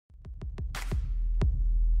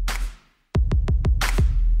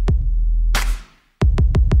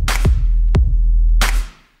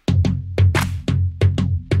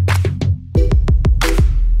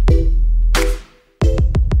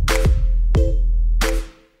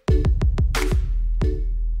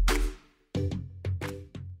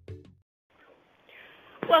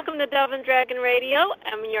welcome to Dove and Dragon Radio.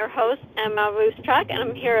 I'm your host, M.L.Ruscsak, and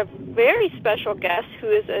I'm here with a very special guest who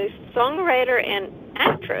is a songwriter and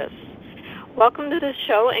actress. Welcome to the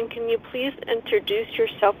show, and can you please introduce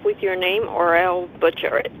yourself with your name, or I'll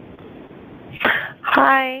butcher it?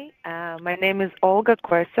 Hi, my name is Olga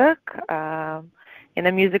Korsak. In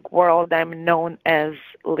the music world, I'm known as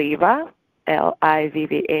Liva,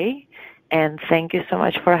 L-I-V-V-A, and thank you so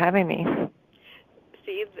much for having me.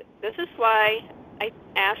 See, this is why I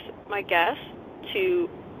ask my guests to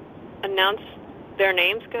announce their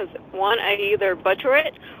names, because one, I either butcher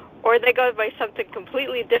it or they go by something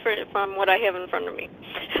completely different from what I have in front of me.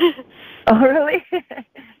 Oh, really?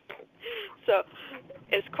 So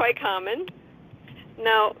it's quite common.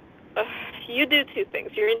 Now, you do two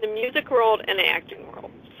things. You're in the music world and the acting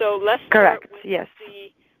world. So let's start with the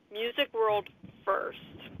music world first.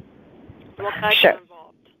 What got you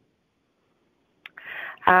involved?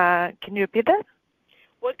 Can you repeat that?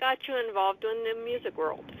 What got you involved in the music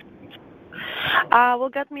world?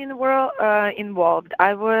 What got me involved?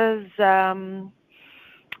 I was, I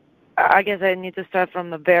guess I need to start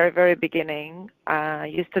from the very, very beginning. I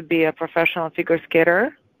used to be a professional figure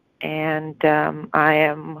skater, and I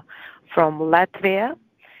am from Latvia,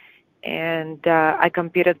 and I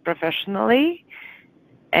competed professionally,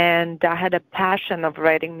 and I had a passion of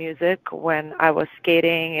writing music when I was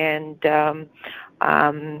skating, and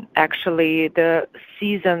actually the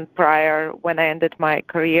season prior, when I ended my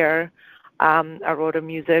career, I wrote a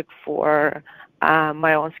music for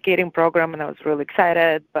my own skating program, and I was really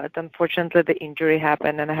excited, but unfortunately the injury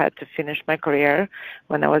happened, and I had to finish my career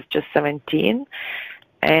when I was just 17.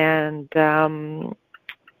 And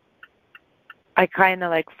I kind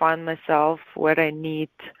of found myself where I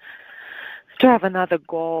need to have another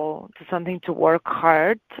goal, to something to work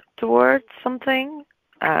hard towards something.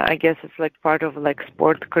 I guess it's part of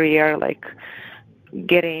sport career,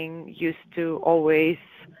 getting used to always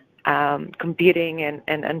competing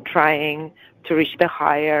and trying to reach the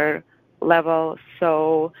higher level.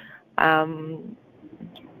 So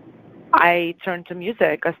I turned to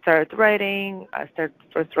music. I started writing. I started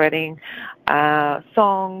first writing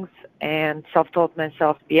songs and self-taught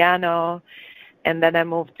myself piano. And then I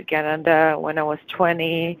moved to Canada when I was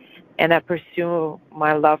 20, and I pursued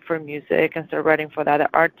my love for music and started writing for other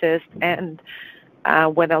artists. And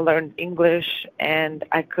when I learned English and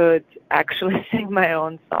I could actually sing my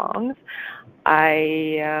own songs,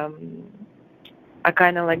 I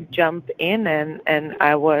kind of jumped in, and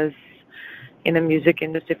I was in the music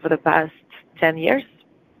industry for the past 10 years.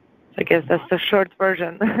 So I guess that's the short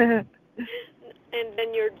version. And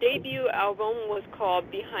then your debut album was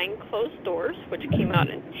called Behind Closed Doors, which came out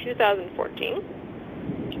in 2014.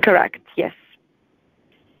 Correct, yes.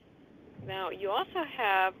 Now, you also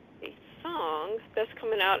have a song that's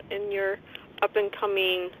coming out in your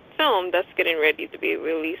up-and-coming film that's getting ready to be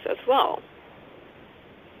released as well.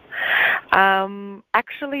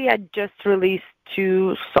 Actually, I just released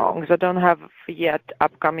 2 songs. I don't have yet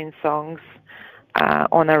upcoming songs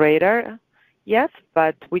on a radar yet,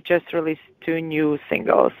 but we just released 2 new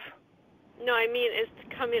singles. No, I mean it's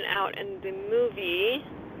coming out in the movie.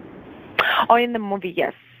 Oh, in the movie,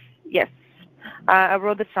 yes. I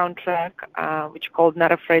wrote the soundtrack, which called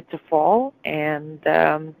Not Afraid to Fall, and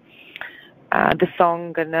the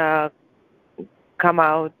song gonna come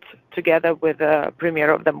out together with the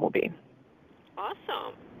premiere of the movie.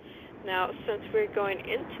 Awesome. Now, since we're going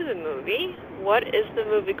into the movie, what is the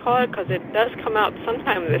movie called? Because it does come out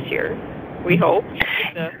sometime this year, we hope.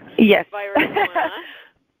 Yes. Virus going on.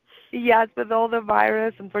 Yes, with all the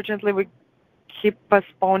virus, unfortunately, we keep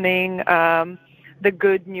postponing the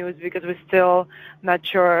good news because we're still not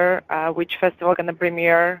sure which festival going to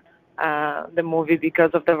premiere the movie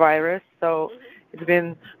because of the virus. So it's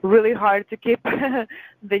been really hard to keep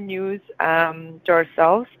the news to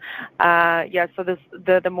ourselves. So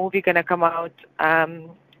the movie going to come out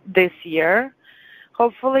this year,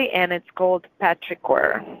 hopefully, and it's called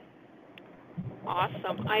Patrick-Ware.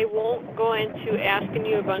 Awesome. I won't go into asking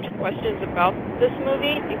you a bunch of questions about this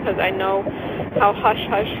movie because I know how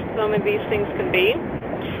hush-hush some of these things can be.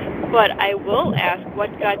 But I will ask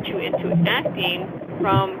what got you into acting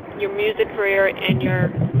from your music career and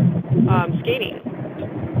your skating.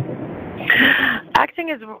 Acting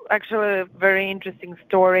is actually a very interesting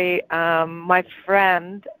story. My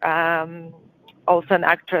friend, also an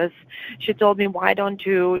actress, she told me, why don't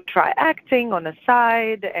you try acting on the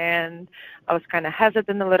side? And I was kind of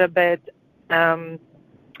hesitant a little bit. And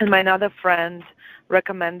my another friend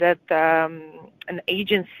recommended an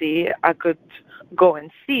agency I could go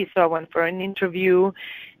and see. So I went for an interview,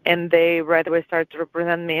 and they right away started to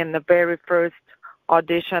represent me. And the very first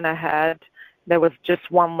audition I had, there was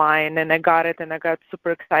just one line, and I got it, and I got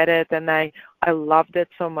super excited, and I loved it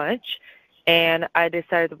so much. And I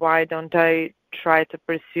decided, why don't I try to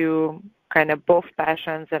pursue kind of both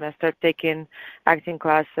passions? And I started taking acting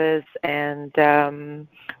classes and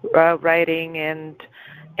writing, and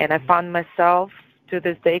I found myself to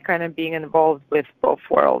this day kind of being involved with both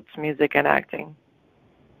worlds, music and acting.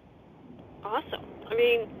 Awesome. I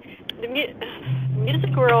mean, the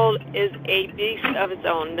music world is a beast of its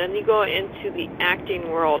own. Then you go into the acting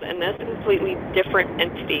world, and that's a completely different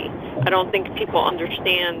entity. I don't think people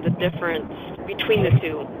understand the difference between the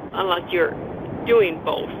two unless you're doing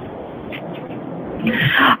both.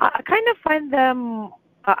 I kind of find them,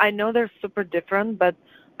 I know they're super different, but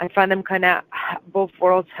I find them kind of, both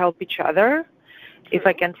worlds help each other, if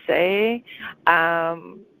I can say.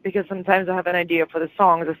 Because sometimes I have an idea for the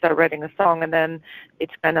songs, I start writing a song, and then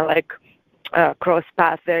it's kind of like cross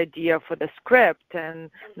path the idea for the script, and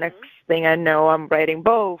next thing I know, I'm writing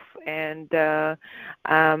both. And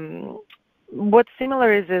what's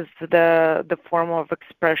similar is the form of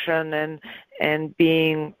expression and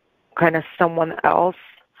being kind of someone else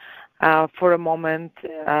for a moment.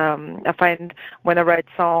 I find when I write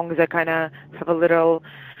songs, I kind of have a little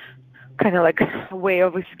kind of like a way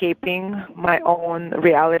of escaping my own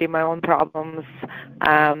reality, my own problems,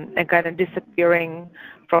 and kind of disappearing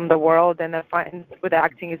from the world. And I find with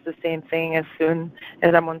acting it's the same thing. As soon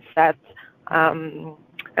as I'm on set,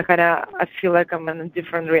 I feel like I'm in a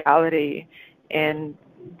different reality, and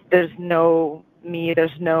there's no me,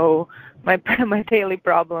 there's no my daily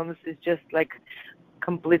problems. It's just like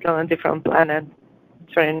completely on a different planet.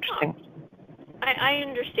 It's very interesting. I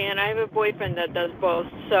understand. I have a boyfriend that does both,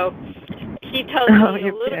 so he tells me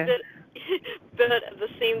a little bit the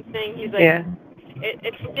same thing. He's like,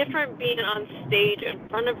 it's different being on stage in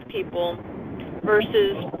front of people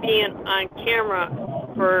versus being on camera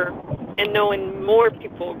and knowing more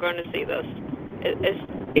people are going to see this.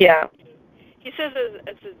 He says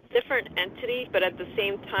it's a different entity, but at the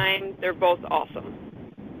same time, they're both awesome.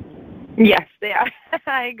 Yes, they are.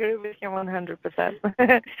 I agree with you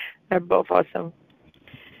 100%. They're both awesome.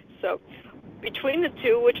 So, between the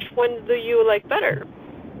two, which one do you like better?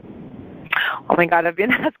 Oh my God, I've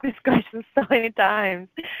been asked this question so many times.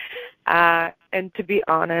 And to be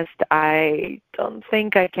honest, I don't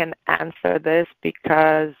think I can answer this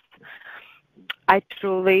because I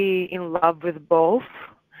truly in love with both.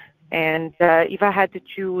 And if I had to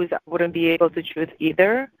choose, I wouldn't be able to choose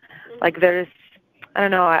either. Like I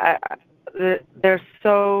don't know, they're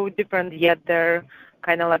so different, yet they're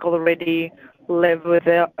kind of like already live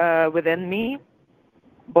within me,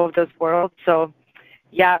 both those worlds. So,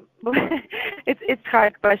 yeah, it's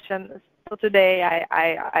hard question. So today,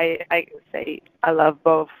 I say I love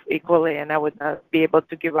both equally, and I would not be able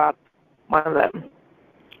to give up one of them.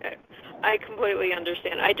 Okay. I completely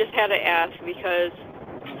understand. I just had to ask because,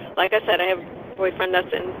 like I said, I have a boyfriend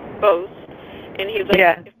that's in both, and he's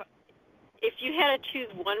like, if you had to choose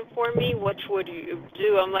one for me, which would you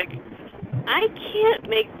do? I'm like, I can't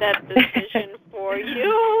make that decision for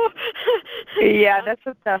you. Yeah, that's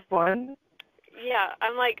a tough one. Yeah,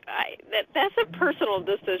 I'm like, that's a personal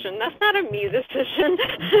decision. That's not a me decision.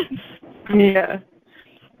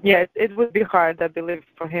 Yeah, it would be hard, I believe,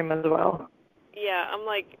 for him as well. Yeah, I'm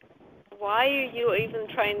like, why are you even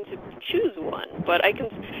trying to choose one? But I can,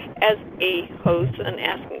 as a host and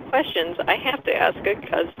asking questions, I have to ask it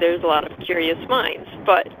because there's a lot of curious minds.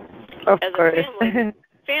 But of as course. a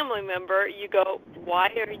family member, you go, why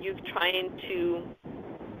are you trying to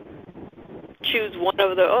choose one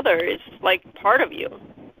over the other? It's like part of you.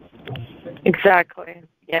 Exactly.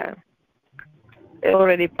 Yeah. It's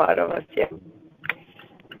already part of us, yeah.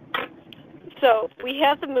 So we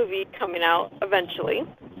have the movie coming out eventually.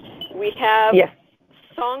 We have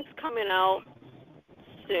songs coming out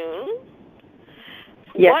soon.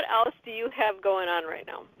 Yes. What else do you have going on right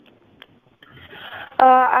now?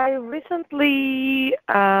 I recently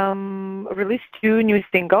released 2 new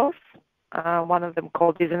singles. One of them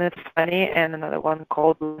called Isn't It Funny and another one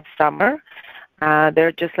called Summer.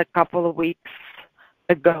 They're just a couple of weeks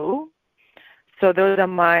ago. So those are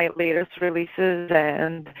my latest releases,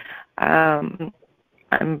 and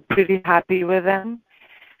I'm pretty happy with them.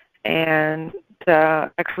 And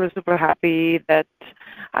actually super happy that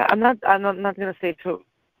I'm not going to say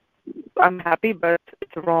I'm happy, but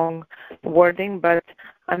it's the wrong wording. But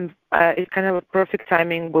it's kind of a perfect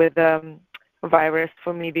timing with virus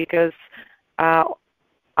for me because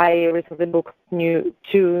I recently booked 2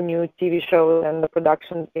 new TV shows, and the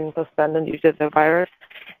production's been suspended due to the virus.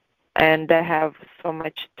 And I have so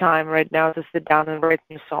much time right now to sit down and write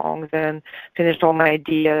new songs and finish all my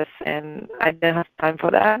ideas, and I didn't have time for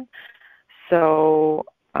that. So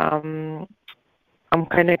I'm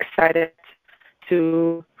kind of excited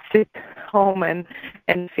to sit home and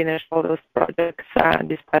finish all those projects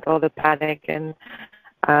despite all the panic, and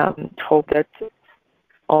hope that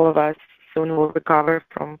all of us soon will recover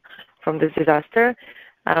from this disaster.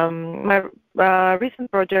 My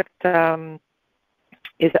recent project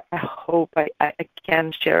is, I hope I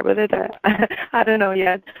can share with it. I don't know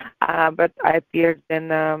yet, but I appeared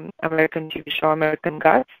in American TV show American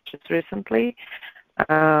Gods just recently.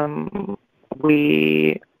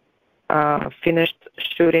 We finished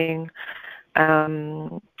shooting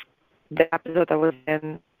the episode I was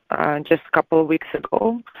in just a couple of weeks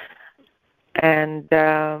ago, and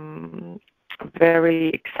very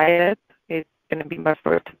excited. It's going to be my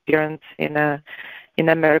first appearance in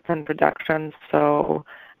American production. So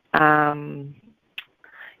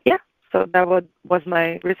so that was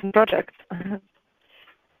my recent project. Awesome.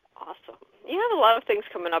 You have a lot of things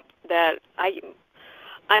coming up that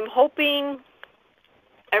I'm hoping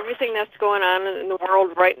everything that's going on in the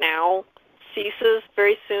world right now ceases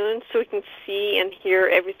very soon, so we can see and hear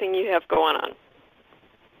everything you have going on.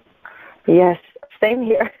 Yes, same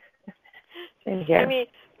here. Same here. I mean,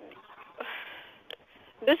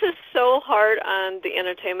 this is so hard on the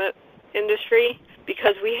entertainment industry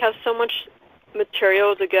because we have so much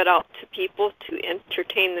material to get out to people to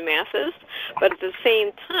entertain the masses, but at the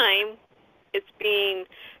same time, it's being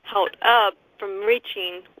held up from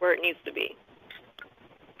reaching where it needs to be.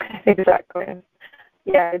 Exactly.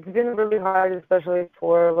 Yeah, it's been really hard, especially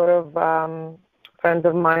for a lot of friends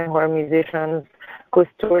of mine who are musicians whose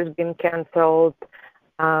tours been canceled.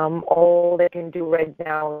 All they can do right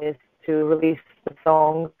now is to release the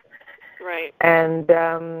songs. Right. And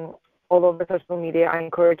all over social media, I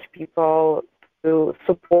encourage people to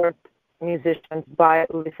support musicians by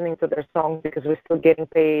listening to their songs, because we're still getting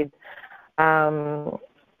paid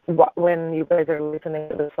when you guys are listening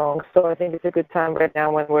to the songs. So I think it's a good time right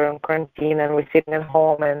now when we're in quarantine and we're sitting at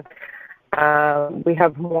home, and we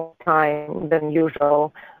have more time than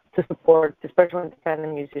usual to support, especially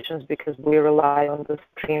independent musicians, because we rely on the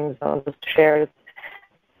streams, on the shares,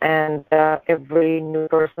 and every new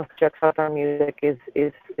person who checks out our music is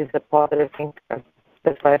a positive thing.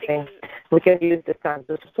 That's why I think we can use this time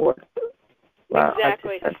to support.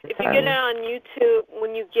 Exactly. If you get it on YouTube,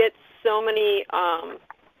 when you get so many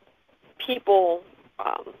people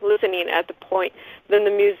listening at the point, then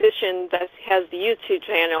the musician that has the YouTube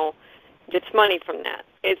channel gets money from that.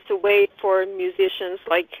 It's a way for musicians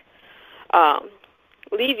like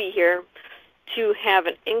Levy here to have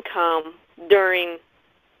an income during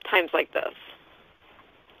times like this.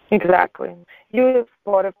 Exactly. YouTube,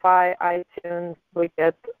 Spotify, iTunes, we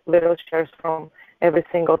get little shares from every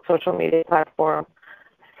single social media platform.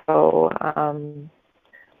 So,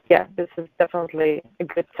 this is definitely a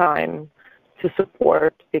good time to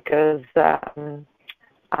support, because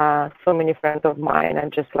so many friends of mine are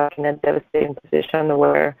just like in a devastating position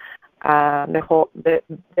where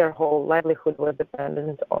their whole livelihood was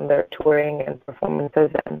dependent on their touring and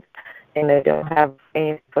performances, and they don't have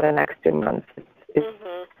any for the next 2 months.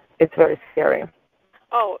 It's very scary.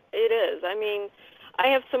 Oh, it is. I mean, I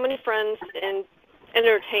have so many friends in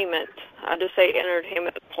entertainment, I'll just say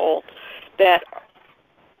entertainment pole, that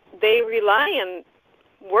they rely on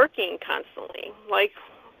working constantly, like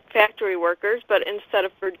factory workers, but instead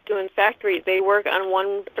of doing factory, they work on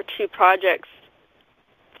 1 or 2 projects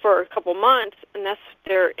for a couple months, and that's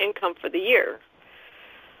their income for the year.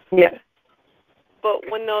 Yeah.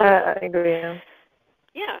 But when those... I agree.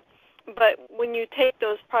 Yeah. But when you take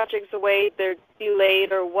those projects away, they're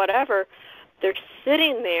delayed or whatever, they're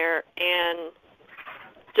sitting there and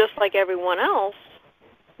just like everyone else,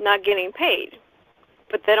 not getting paid.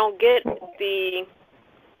 But they don't get the,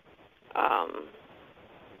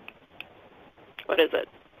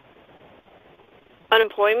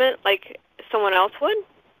 unemployment like someone else would.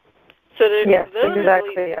 So yes,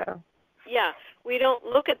 exactly, yeah. Yeah, we don't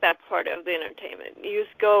look at that part of the entertainment. You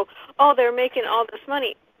just go, oh, they're making all this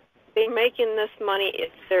money. They're making this money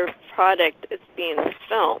if their product is being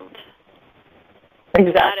filmed.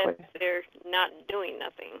 Exactly. Not if they're not doing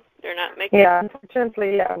nothing. They're not making... Yeah,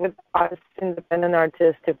 unfortunately, with us independent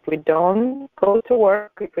artists, if we don't go to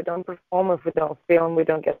work, if we don't perform, if we don't film, we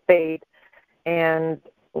don't get paid, and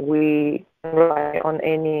we rely on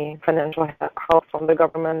any financial help from the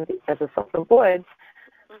government as a self-employed.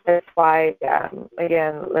 That's why,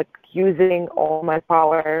 again, like using all my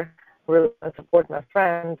power, really support my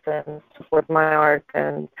friends and support my art,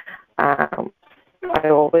 and I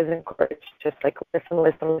always encourage just like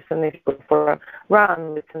listen. If you go for a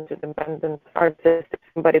run, listen to the independent artist. If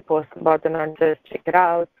somebody posts about an artist, check it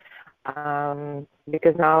out.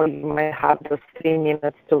 because now you might have those 3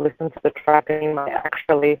 minutes to listen to the track, and you might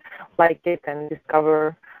actually like it and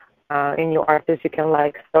discover a new artist you can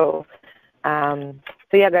like. So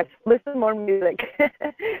yeah, guys, listen more music.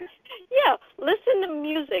 Yeah, listen to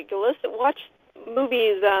music. Watch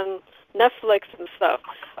movies on Netflix and stuff.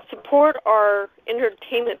 Support our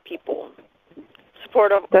entertainment people.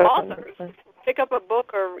 Support of authors. Pick up a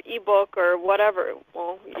book or ebook or whatever.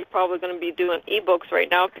 Well, you're probably going to be doing ebooks right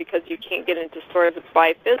now because you can't get into stores to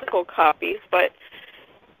buy physical copies, but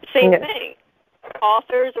same thing.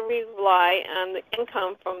 Authors rely on the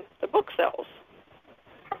income from the book sales.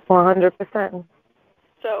 100%.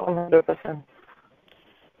 So 100%.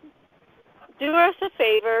 Do us a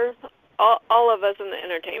favor, all of us in the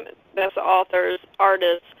entertainment, that's authors,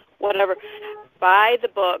 artists, whatever, buy the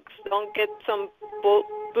books. Don't get some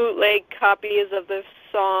bootleg copies of the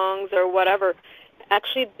songs or whatever.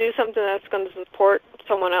 Actually do something that's going to support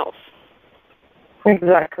someone else.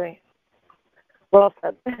 Exactly. Well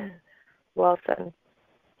said. Well said.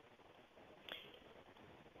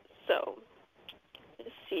 So,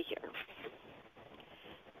 let's see here.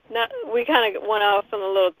 Now, we kind of went off on a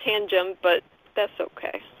little tangent, but that's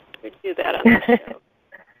okay. We do that on the show.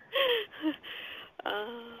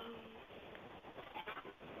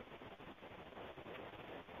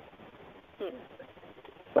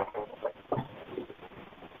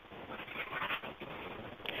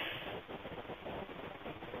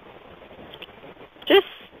 Just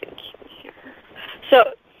thinking here.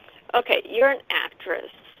 So, okay, you're an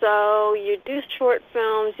actress. So you do short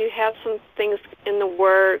films. You have some things in the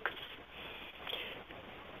works.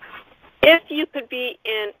 If you could be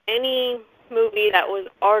in any movie that was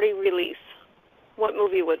already released, what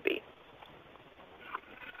movie would it be?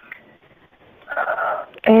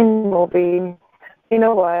 Any movie. You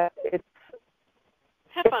know what? It's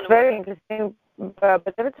very interesting.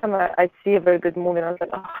 But every time I see a very good movie, and I was like,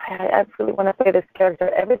 oh, I really want to play this character.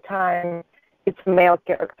 Every time it's a male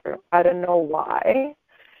character. I don't know why.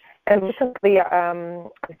 And recently I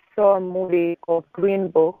saw a movie called Green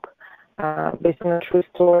Book, based on a true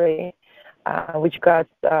story, which got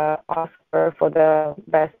Oscar for the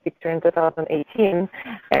Best Picture in 2018.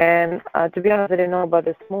 And to be honest, I didn't know about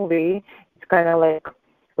this movie. It's kind of like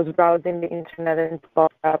was browsing the internet and it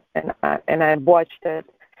popped up, and I watched it.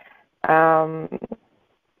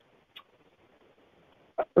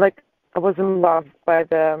 Like I was in love by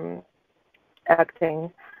the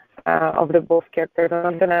acting of the both characters. I'm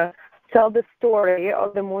not gonna tell the story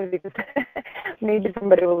of the movie because maybe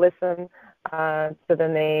somebody will listen to the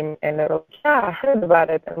name and they'll like, yeah, I heard about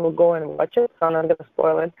it, and we'll go and watch it. So I'm not gonna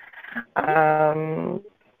spoil it.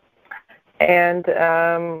 And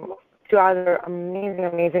two other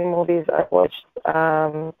amazing movies I watched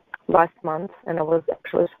last month, and I was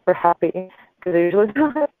actually super happy because I usually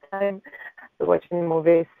don't have time to watch any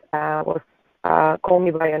movies. Was Call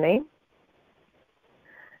Me by Your Name.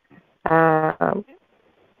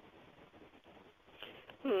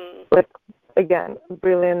 Like again,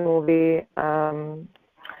 brilliant movie, and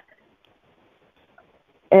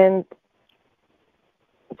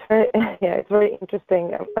it's very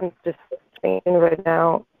interesting. I'm just thinking right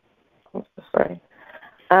now. I'm so sorry.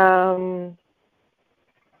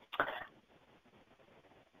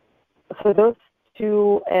 So those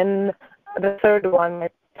two, and the third one, my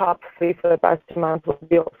top three for the past 2 months would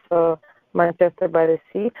be also Manchester by the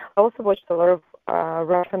Sea. I also watched a lot of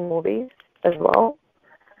Russian movies as well,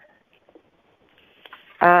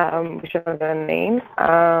 which are the names,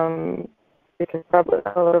 because probably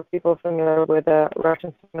not a lot of people are familiar with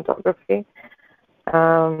Russian cinematography.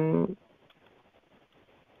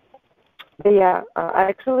 But yeah, I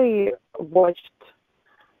actually watched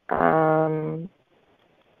Call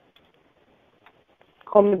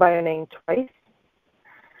Me by Your Name twice.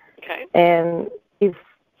 Okay. And if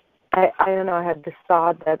I don't know, I had this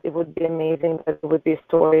thought that it would be amazing that it would be a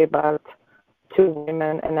story about two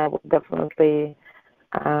women, and I would definitely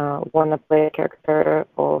want to play a character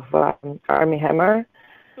of Armie Hammer.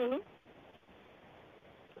 Mm-hmm.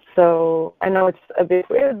 So I know it's a bit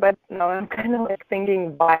weird, but now I'm kind of like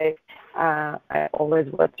thinking why I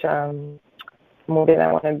always watch movies and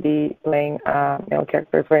I want to be playing male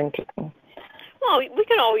characters. Very interesting. Well, we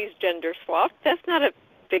can always gender swap. That's not a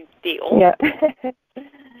big deal. Yeah.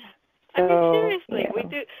 I mean, seriously, we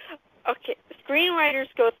do. Okay,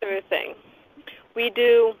 screenwriters go through a thing. We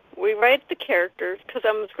write the characters, because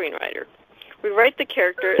I'm a screenwriter. We write the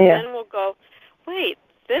character, and then we'll go, wait,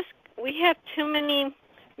 we have too many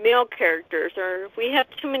male characters, or we have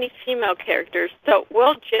too many female characters, so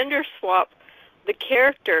we'll gender swap the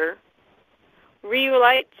character,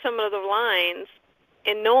 rewrite some of the lines,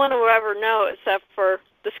 and no one will ever know except for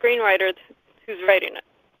the screenwriter who's writing it.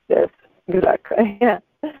 Yes, exactly. Yeah.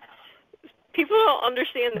 People don't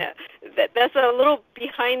understand that's a little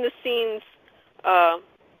behind the scenes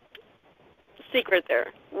secret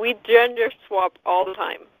there. We gender swap all the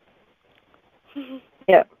time.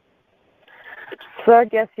 Yeah. So I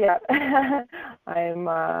guess I'm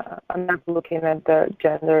not looking at the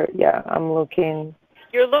gender. Yeah, I'm looking.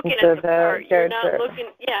 You're looking at the part. You're character. not looking.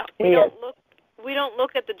 Yeah, we don't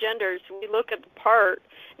look at the genders. We look at the part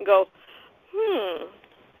and go,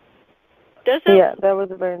 Yeah, that was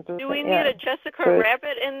very interesting. Do we need a Jessica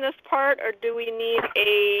Rabbit in this part, or do we need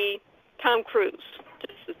a Tom Cruise?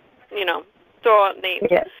 Just, throw out names.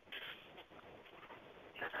 Yeah.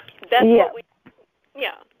 That's what we.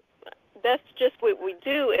 Yeah, that's just what we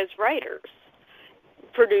do as writers,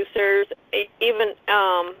 producers. Even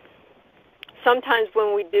sometimes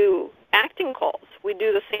when we do acting calls, we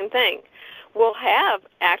do the same thing. We'll have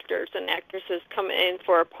actors and actresses come in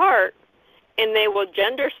for a part, and they will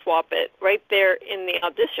gender swap it right there in the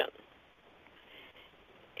audition.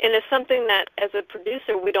 And it's something that, as a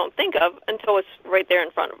producer, we don't think of until it's right there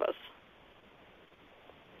in front of us.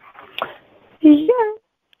 Yeah,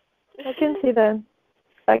 I can see that.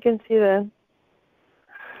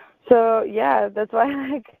 So, yeah, that's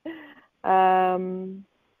why,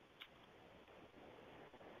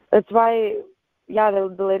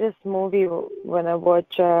 the latest movie, when I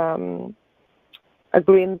watch A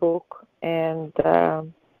Green Book, and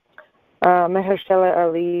Mahershala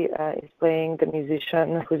Ali is playing the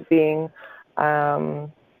musician who's being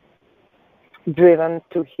driven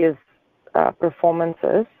to his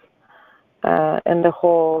performances, and the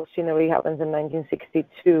whole scenery happens in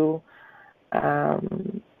 1962,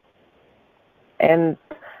 and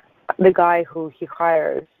the guy who he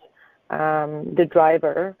hires, the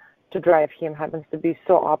driver to drive him, happens to be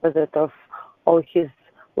so opposite of all his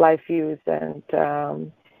life views and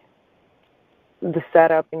the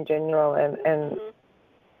setup in general, and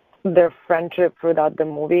their friendship throughout the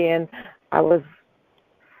movie. And I was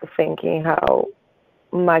thinking how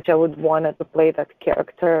much I would want to play that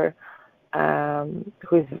character,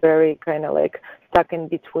 who's very kind of like stuck in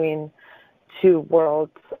between two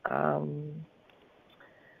worlds.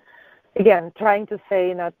 Again, trying to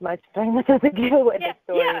give away the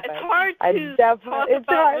story. Yeah, it's hard to talk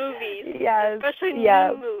about movies, especially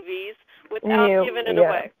new movies, without giving it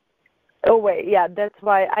away. Yeah, that's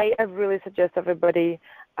why I really suggest everybody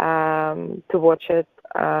to watch it.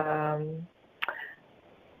 But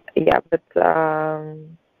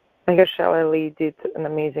Mahershala Ali did an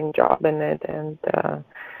amazing job in it, and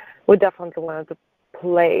we definitely wanted to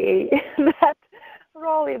play that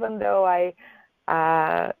role, even though I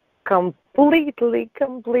completely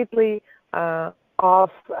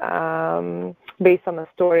off based on the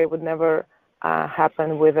story would never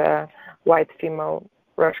happen with a white female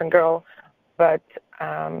Russian girl. But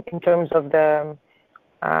in terms of the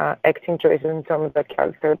acting choices, in terms of the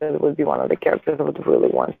character, that would be one of the characters I would really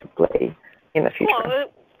want to play in the future.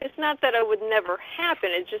 Well, it's not that it would never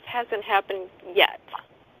happen. It just hasn't happened yet.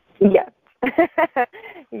 Yes.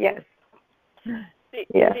 Yes. See,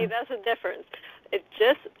 that's the difference.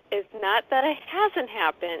 It's not that it hasn't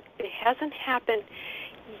happened. It hasn't happened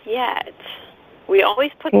yet. We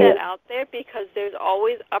always put that out there because there's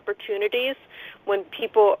always opportunities when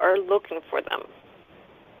people are looking for them.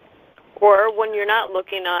 Or when you're not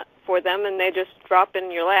looking for them and they just drop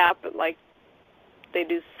in your lap, like they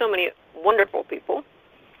do so many wonderful people.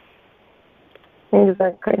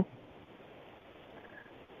 Exactly.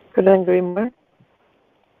 Couldn't agree more.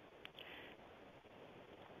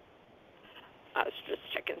 I was just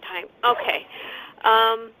checking time. Okay.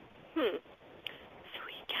 So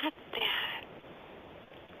we got that.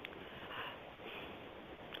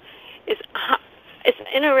 It's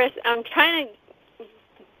interesting. I'm trying to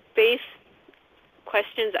base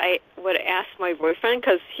questions I would ask my boyfriend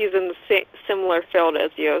because he's in the similar field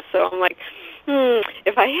as you. So I'm like,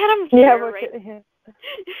 if I had him here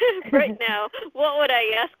right now, what would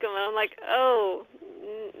I ask him? And I'm like, oh,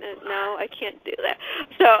 no, I can't do that.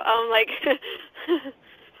 So I'm like,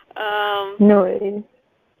 no way.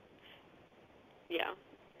 Yeah,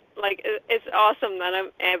 like it's awesome that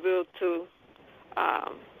I'm able to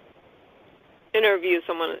interview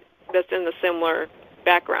someone that's in the similar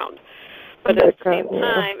background. But at the same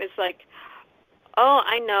time, it's like, oh,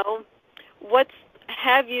 I know.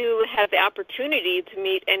 Have you had the opportunity to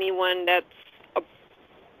meet anyone that's a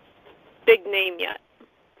big name yet?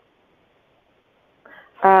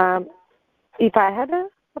 If I had an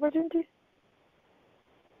opportunity?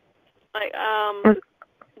 Like, I'm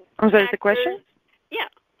sorry, the question? Yeah.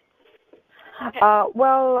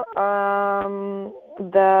 Well,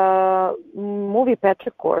 the movie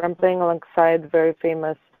Petrichor, I'm playing alongside very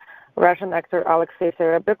famous Russian actor Alexei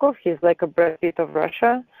Serebryakov. He's like a Brad Pitt of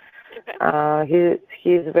Russia. Okay.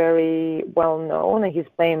 He's very well known, and he's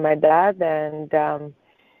playing my dad. And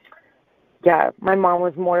yeah, my mom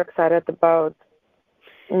was more excited about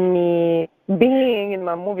me being in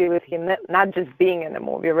my movie with him, not just being in the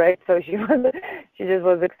movie, right? So she just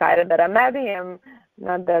was excited that I'm happy. I'm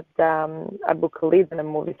not that I book a lead in a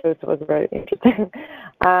movie, so it was very interesting.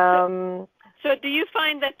 So do you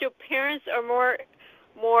find that your parents are more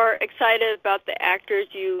excited about the actors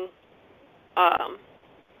you are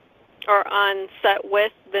on set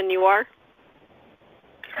with than you are?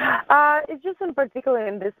 It's just in particular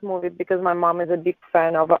in this movie because my mom is a big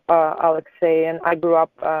fan of Alexei, and I grew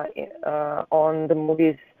up on the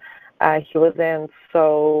movies he was in,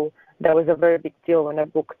 so that was a very big deal when I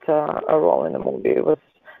booked a role in the movie. It was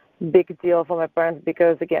a big deal for my parents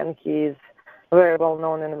because, again, he's very well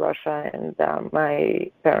known in Russia, and my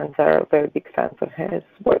parents are very big fans of his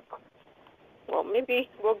work. Well, maybe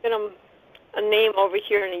we'll get him a name over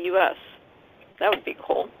here in the U.S. That would be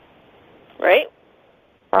cool, right?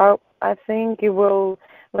 I think it will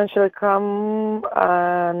eventually come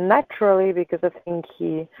naturally because I think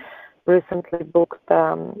he recently booked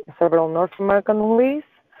several North American movies.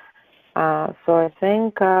 So I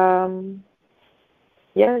think,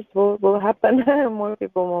 it will happen. More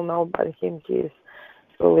people will know about him. He's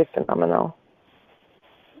really phenomenal.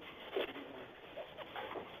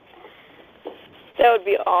 That would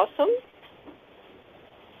be awesome.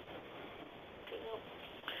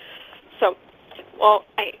 So, well,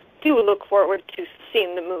 I do look forward to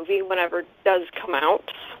seeing the movie whenever it does come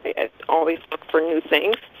out. I always look for new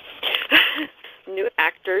things, new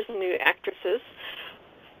actors, new actresses.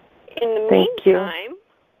 In the meantime,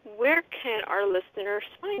 where can our listeners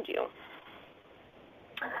find you?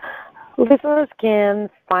 Listeners can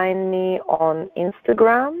find me on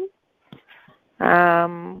Instagram.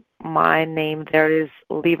 My name there is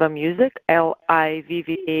Liva Music,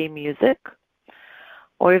 Livva Music.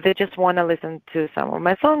 Or if they just want to listen to some of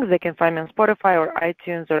my songs, they can find me on Spotify or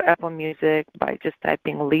iTunes or Apple Music by just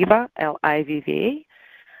typing Liva, Livva.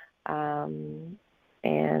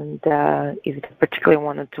 And if they particularly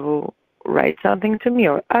wanted to write something to me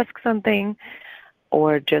or ask something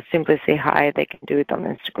or just simply say hi, they can do it on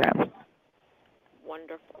Instagram.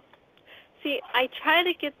 Wonderful. See, I try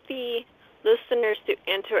to get the listeners to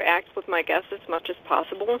interact with my guests as much as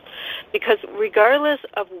possible because regardless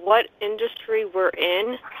of what industry we're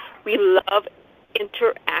in, we love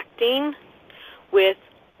interacting with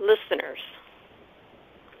listeners,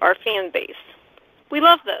 our fan base. We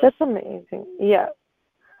love this. That's amazing. Yeah.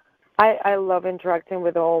 I love interacting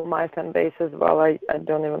with all my fan base as well. I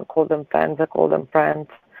don't even call them fans. I call them friends.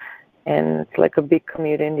 And it's like a big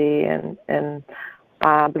community. And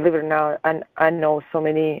believe it or not, I know so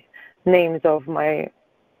many names of my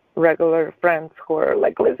regular friends who are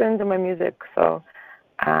like listening to my music. So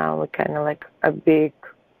we're kind of like a big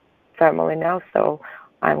family now. So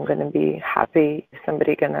I'm going to be happy if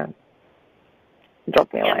somebody going to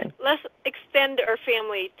drop me a line. Let's extend our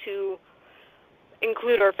family to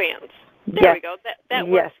include our fans. There we go. That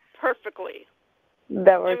works perfectly.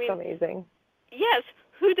 That works amazing. Yes.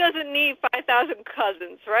 Who doesn't need 5,000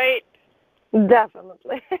 cousins, right?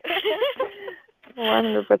 Definitely.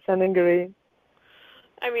 100% agree.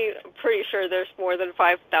 I mean, I'm pretty sure there's more than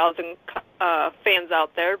 5,000 fans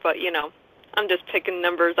out there, but, I'm just picking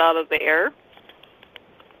numbers out of the air.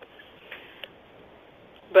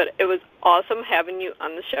 But it was awesome having you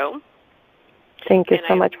on the show. Thank you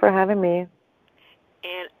so much for having me.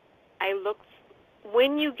 And I look,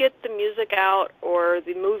 when you get the music out or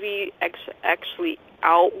the movie actually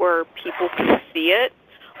out where people can see it,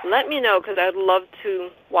 let me know because I'd love to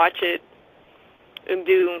watch it and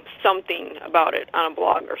do something about it on a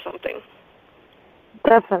blog or something.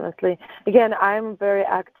 Definitely. Again, I'm very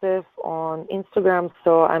active on Instagram,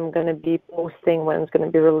 so I'm going to be posting when it's going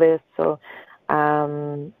to be released. So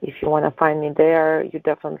if you want to find me there, you're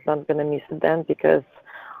definitely not going to miss it then because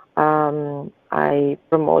I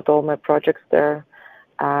promote all my projects there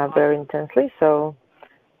very intensely, so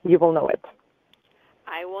you will know it.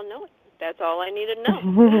 I will know it. That's all I need to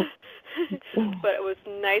know. But it was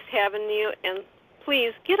nice having you, and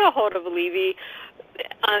please get a hold of Livva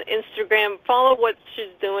on Instagram. Follow what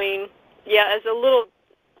she's doing. Yeah, it's a little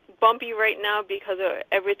bumpy right now because of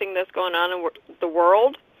everything that's going on in the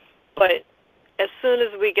world, but as soon as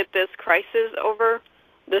we get this crisis over,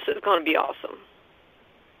 this is going to be awesome.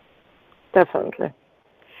 Definitely.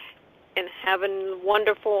 And have a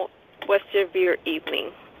wonderful rest of your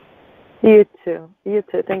evening. You too. You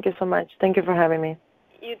too. Thank you so much. Thank you for having me.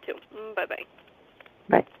 You too. Bye-bye.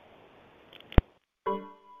 Bye.